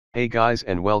Hey guys,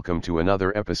 and welcome to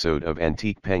another episode of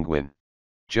Antique Penguin.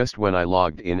 Just when I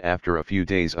logged in after a few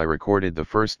days I recorded the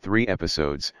first 3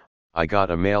 episodes, I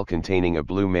got a mail containing a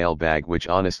blue mail bag which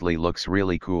honestly looks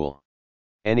really cool.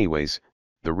 Anyways,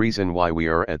 the reason why we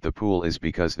are at the pool is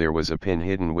because there was a pin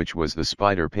hidden which was the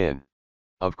spider pin.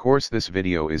 Of course this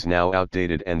video is now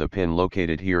outdated and the pin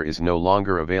located here is no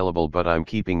longer available, but I'm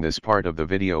keeping this part of the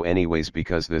video anyways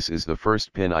because this is the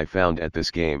first pin I found at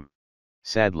this game.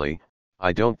 Sadly,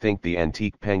 I don't think the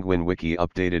Antique Penguin wiki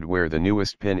updated where the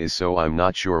newest pin is, so I'm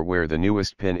not sure where the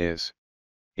newest pin is.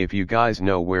 If you guys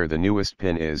know where the newest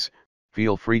pin is,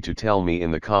 feel free to tell me in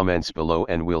the comments below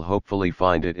and we'll hopefully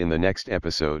find it in the next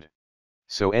episode.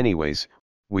 So anyways,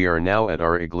 we are now at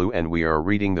our Igloo and we are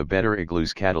reading the Better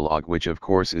Igloos catalog, which of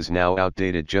course is now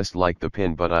outdated just like the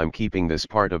pin, but I'm keeping this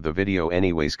part of the video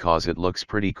anyways cause it looks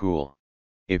pretty cool.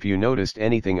 If you noticed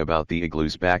anything about the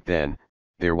Igloos back then,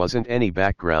 there wasn't any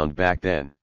background back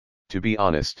then. To be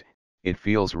honest, it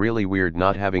feels really weird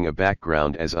not having a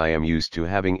background as I am used to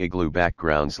having Igloo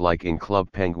backgrounds like in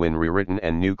Club Penguin Rewritten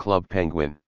and New Club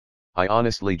Penguin. I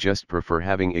honestly just prefer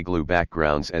having Igloo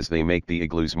backgrounds as they make the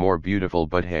Igloos more beautiful,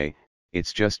 but hey,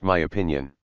 it's just my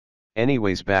opinion.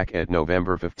 Anyways, back at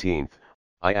November 15th,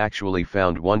 I actually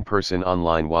found one person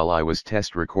online while I was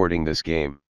test recording this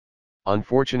game.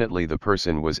 Unfortunately the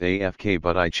person was AFK,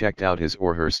 but I checked out his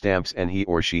or her stamps and he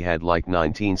or she had like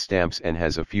 19 stamps and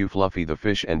has a few Fluffy the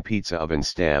Fish and Pizza Oven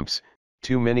stamps,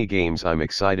 2 mini games I'm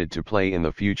excited to play in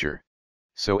the future.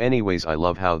 So anyways, I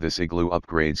love how this Igloo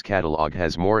upgrades catalog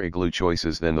has more Igloo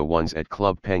choices than the ones at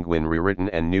Club Penguin Rewritten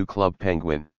and New Club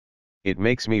Penguin. It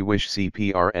makes me wish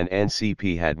CPR and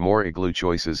NCP had more Igloo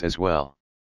choices as well.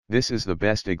 This is the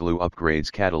best Igloo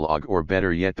upgrades catalog, or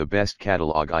better yet the best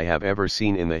catalog I have ever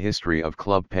seen in the history of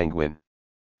Club Penguin.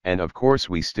 And of course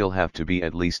we still have to be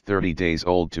at least 30 days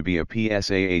old to be a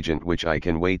PSA agent, which I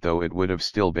can wait, though it would have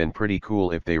still been pretty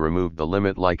cool if they removed the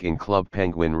limit like in Club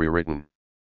Penguin Rewritten.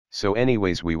 So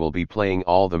anyways, we will be playing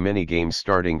all the mini games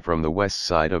starting from the west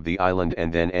side of the island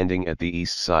and then ending at the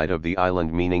east side of the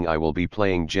island, meaning I will be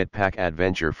playing Jetpack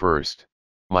Adventure first.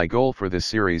 My goal for this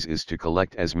series is to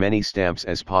collect as many stamps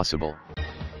as possible.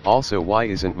 Also, why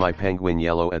isn't my penguin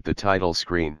yellow at the title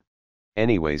screen?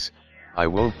 Anyways, I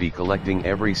won't be collecting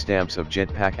every stamps of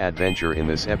Jetpack Adventure in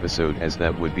this episode as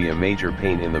that would be a major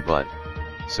pain in the butt.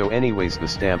 So anyways, the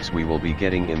stamps we will be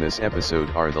getting in this episode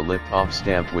are the lift off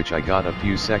stamp which I got a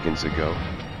few seconds ago,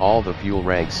 all the fuel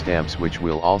rank stamps which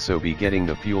will also be getting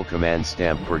the fuel command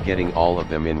stamp for getting all of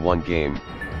them in one game,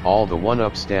 all the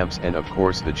 1-up stamps, and of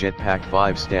course the Jetpack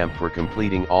 5 stamp for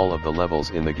completing all of the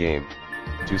levels in the game.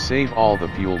 To save all the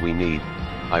fuel we need,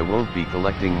 I won't be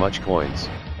collecting much coins.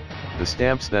 The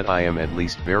stamps that I am at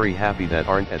least very happy that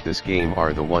aren't at this game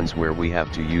are the ones where we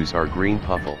have to use our green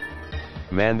puffle.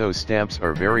 Man, those stamps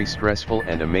are very stressful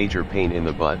and a major pain in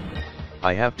the butt.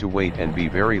 I have to wait and be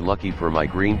very lucky for my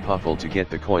green puffle to get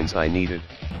the coins I needed.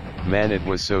 Man, it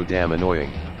was so damn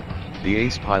annoying. The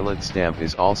Ace Pilot stamp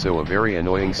is also a very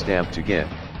annoying stamp to get.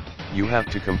 You have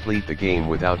to complete the game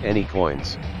without any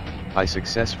coins. I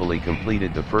successfully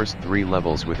completed the first 3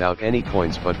 levels without any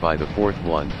coins, but by the 4th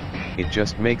one, it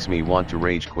just makes me want to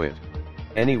rage quit.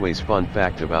 Anyways, fun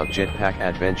fact about Jetpack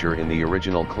Adventure in the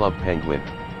original Club Penguin.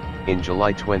 In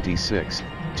July 26,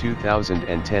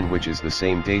 2010, which is the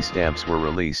same day stamps were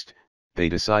released, they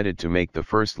decided to make the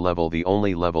first level the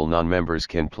only level non-members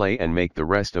can play and make the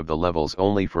rest of the levels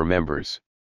only for members.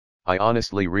 I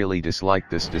honestly really disliked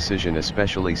this decision,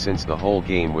 especially since the whole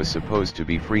game was supposed to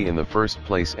be free in the first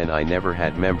place and I never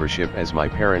had membership as my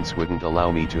parents wouldn't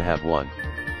allow me to have one.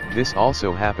 This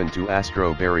also happened to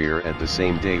Astro Barrier at the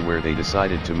same day, where they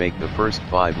decided to make the first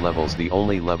 5 levels the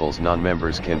only levels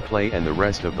non-members can play and the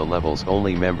rest of the levels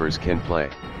only members can play.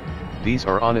 These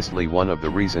are honestly one of the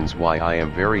reasons why I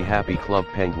am very happy Club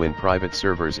Penguin private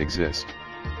servers exist.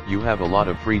 You have a lot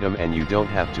of freedom and you don't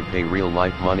have to pay real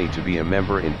life money to be a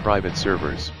member in private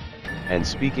servers. And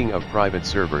speaking of private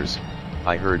servers,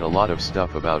 I heard a lot of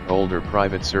stuff about older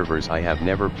private servers I have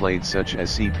never played, such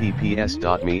as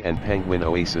CPPS.me and Penguin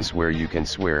Oasis, where you can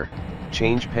swear,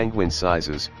 change penguin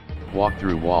sizes, walk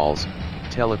through walls,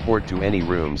 teleport to any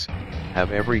rooms,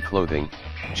 have every clothing,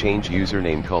 change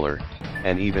username color,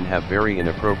 and even have very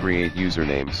inappropriate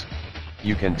usernames.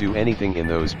 You can do anything in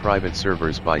those private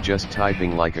servers by just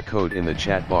typing like a code in the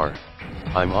chat bar.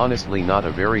 I'm honestly not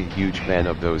a very huge fan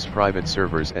of those private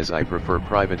servers, as I prefer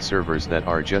private servers that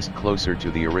are just closer to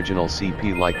the original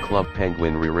CP like Club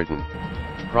Penguin Rewritten.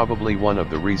 Probably one of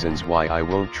the reasons why I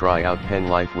won't try out Pen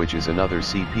Life, which is another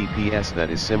CPPS that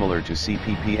is similar to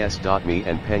CPPS.me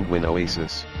and Penguin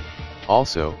Oasis.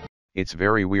 Also, it's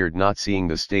very weird not seeing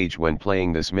the stage when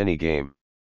playing this minigame.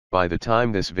 By the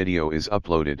time this video is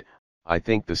uploaded, I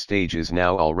think the stage is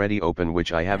now already open,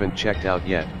 which I haven't checked out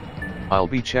yet. I'll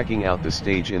be checking out the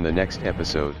stage in the next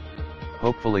episode.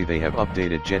 Hopefully they have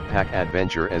updated Jetpack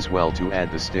Adventure as well to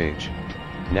add the stage.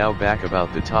 Now back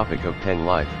about the topic of pen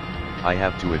life, I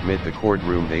have to admit the cord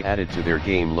room they added to their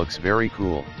game looks very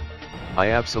cool.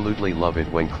 I absolutely love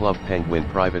it when Club Penguin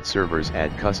private servers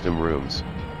add custom rooms.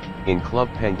 In Club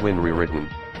Penguin Rewritten,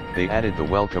 they added the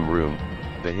Welcome Room,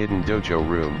 the Hidden Dojo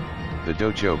Room, the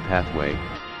Dojo Pathway,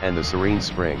 and the Serene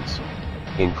Springs.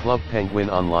 In Club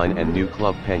Penguin Online and New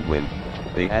Club Penguin,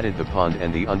 they added the Pond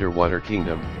and the Underwater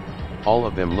Kingdom. All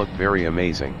of them look very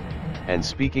amazing. And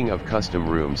speaking of custom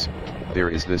rooms, there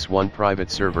is this one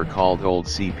private server called Old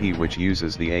CP which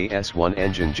uses the AS1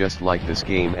 engine just like this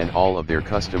game, and all of their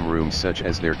custom rooms such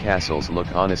as their castles look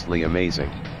honestly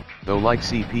amazing. Though like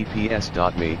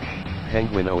CPPS.me,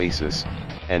 Penguin Oasis,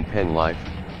 and Pen Life,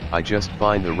 I just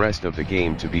find the rest of the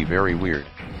game to be very weird.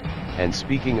 And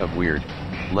speaking of weird,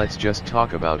 let's just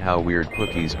talk about how weird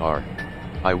Pookies are.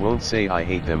 I won't say I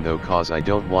hate them though, cause I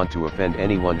don't want to offend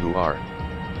anyone who are.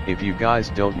 If you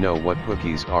guys don't know what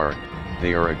Pookies are,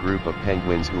 they are a group of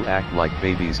penguins who act like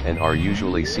babies and are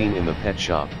usually seen in the pet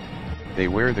shop. They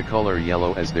wear the color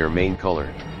yellow as their main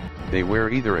color. They wear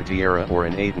either a tiara or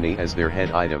an etony as their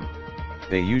head item.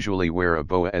 They usually wear a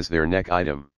boa as their neck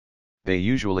item. They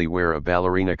usually wear a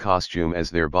ballerina costume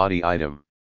as their body item.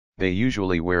 They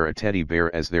usually wear a teddy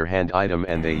bear as their hand item,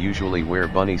 and they usually wear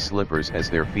bunny slippers as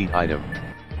their feet item.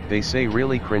 They say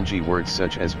really cringy words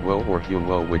such as whoa or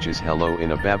hyunwo, which is hello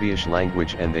in a babyish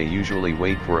language, and they usually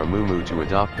wait for a muumuu to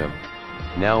adopt them.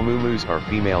 Now muumuus are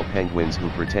female penguins who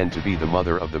pretend to be the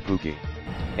mother of the Pookie.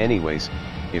 Anyways,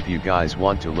 if you guys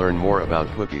want to learn more about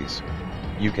Pookies,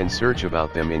 you can search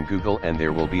about them in Google and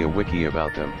there will be a wiki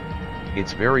about them.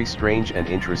 It's very strange and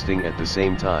interesting at the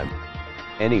same time.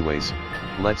 Anyways,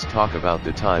 let's talk about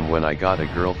the time when I got a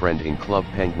girlfriend in Club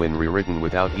Penguin Rewritten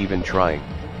without even trying.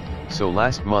 So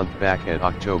last month back at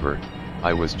October,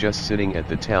 I was just sitting at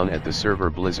the town at the server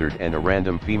Blizzard and a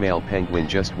random female penguin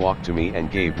just walked to me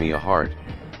and gave me a heart.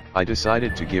 I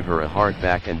decided to give her a heart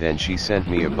back and then she sent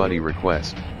me a buddy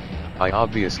request. I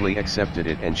obviously accepted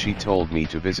it and she told me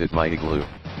to visit my igloo.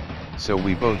 So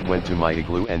we both went to my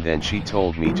igloo and then she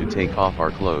told me to take off our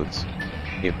clothes.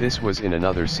 If this was in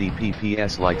another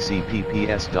CPPS like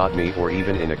CPPS.me or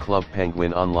even in a Club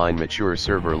Penguin Online mature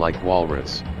server like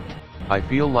Walrus, I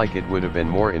feel like it would have been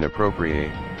more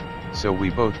inappropriate. So we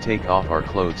both take off our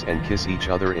clothes and kiss each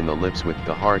other in the lips with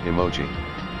the heart emoji.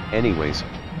 Anyways,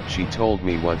 she told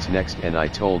me what's next and I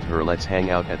told her let's hang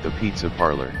out at the pizza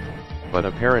parlor. But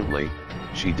apparently,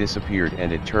 she disappeared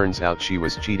and it turns out she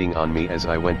was cheating on me as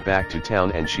I went back to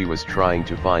town and she was trying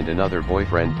to find another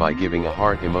boyfriend by giving a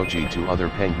heart emoji to other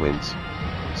penguins.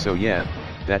 So yeah,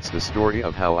 that's the story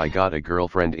of how I got a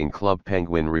girlfriend in Club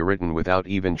Penguin Rewritten without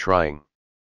even trying.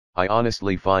 I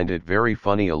honestly find it very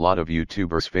funny a lot of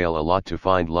YouTubers fail a lot to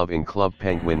find love in Club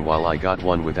Penguin while I got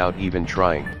one without even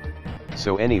trying.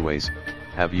 So anyways,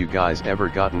 have you guys ever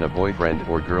gotten a boyfriend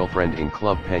or girlfriend in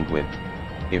Club Penguin?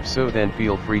 If so, then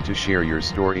feel free to share your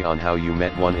story on how you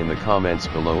met one in the comments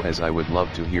below, as I would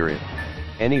love to hear it.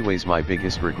 Anyways, my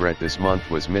biggest regret this month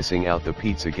was missing out the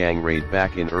pizza gang raid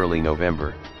back in early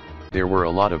November. There were a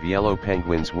lot of yellow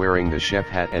penguins wearing the chef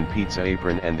hat and pizza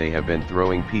apron and they have been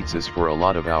throwing pizzas for a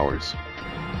lot of hours.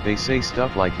 They say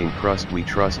stuff like "In crust we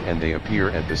trust" and they appear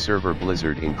at the server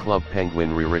Blizzard in Club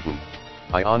Penguin Rewritten.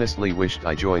 I honestly wished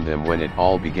I joined them when it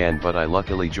all began, but I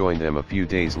luckily joined them a few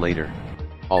days later.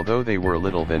 Although they were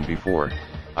little than before,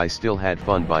 I still had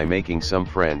fun by making some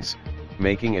friends,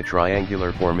 making a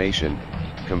triangular formation,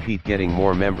 compete getting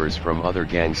more members from other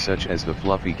gangs such as the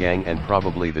Fluffy Gang and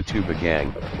probably the Tuba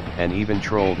Gang, and even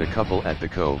trolled a couple at the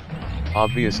Cove.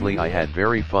 Obviously I had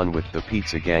very fun with the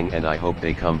Pizza Gang and I hope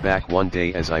they come back one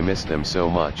day as I miss them so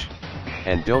much.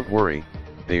 And don't worry,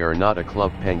 they are not a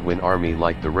Club Penguin army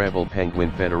like the Rebel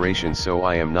Penguin Federation, so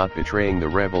I am not betraying the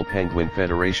Rebel Penguin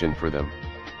Federation for them.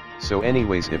 So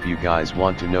anyways, if you guys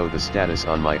want to know the status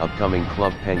on my upcoming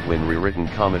Club Penguin Rewritten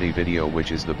comedy video,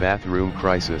 which is the Bathroom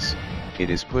Crisis,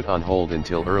 it is put on hold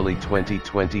until early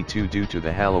 2022 due to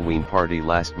the Halloween party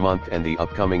last month and the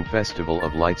upcoming Festival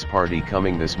of Lights party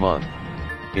coming this month.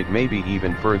 It may be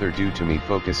even further due to me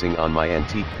focusing on my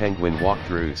antique penguin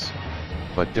walkthroughs.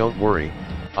 But don't worry,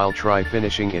 I'll try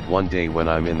finishing it one day when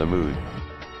I'm in the mood.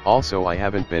 Also, I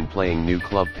haven't been playing New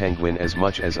Club Penguin as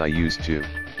much as I used to.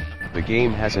 The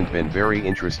game hasn't been very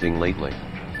interesting lately.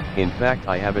 In fact,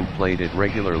 I haven't played it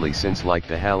regularly since like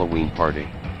the Halloween party.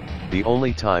 The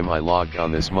only time I logged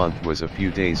on this month was a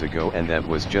few days ago, and that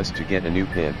was just to get a new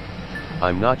pin.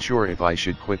 I'm not sure if I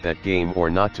should quit that game or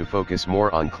not to focus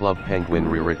more on Club Penguin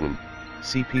rewritten,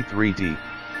 CP3D,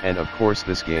 and of course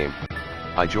this game.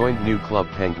 I joined New Club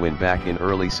Penguin back in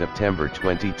early September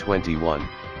 2021,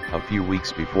 a few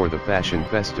weeks before the fashion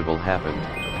festival happened.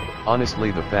 Honestly,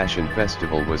 the fashion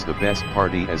festival was the best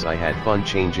party as I had fun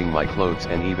changing my clothes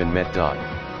and even met Dot.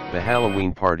 The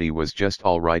Halloween party was just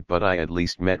alright, but I at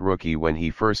least met Rookie when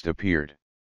he first appeared.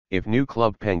 If New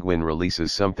Club Penguin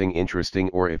releases something interesting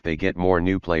or if they get more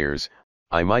new players,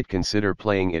 I might consider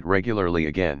playing it regularly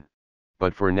again.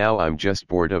 But for now I'm just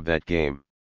bored of that game.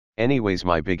 Anyways,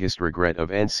 my biggest regret of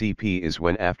NCP is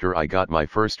when after I got my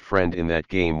first friend in that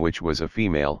game, which was a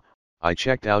female, I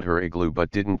checked out her Igloo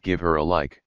but didn't give her a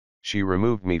like. She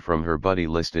removed me from her buddy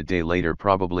list a day later,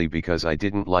 probably because I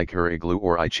didn't like her Igloo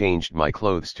or I changed my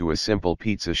clothes to a simple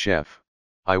pizza chef.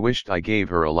 I wished I gave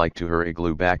her a like to her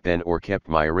Igloo back then or kept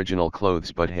my original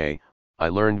clothes, but hey, I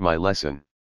learned my lesson.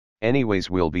 Anyways,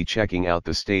 we'll be checking out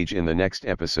the stage in the next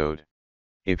episode.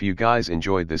 If you guys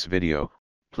enjoyed this video,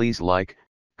 please like,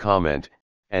 comment,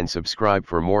 and subscribe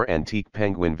for more Antique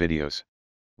Penguin videos.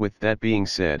 With that being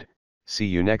said, see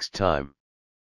you next time.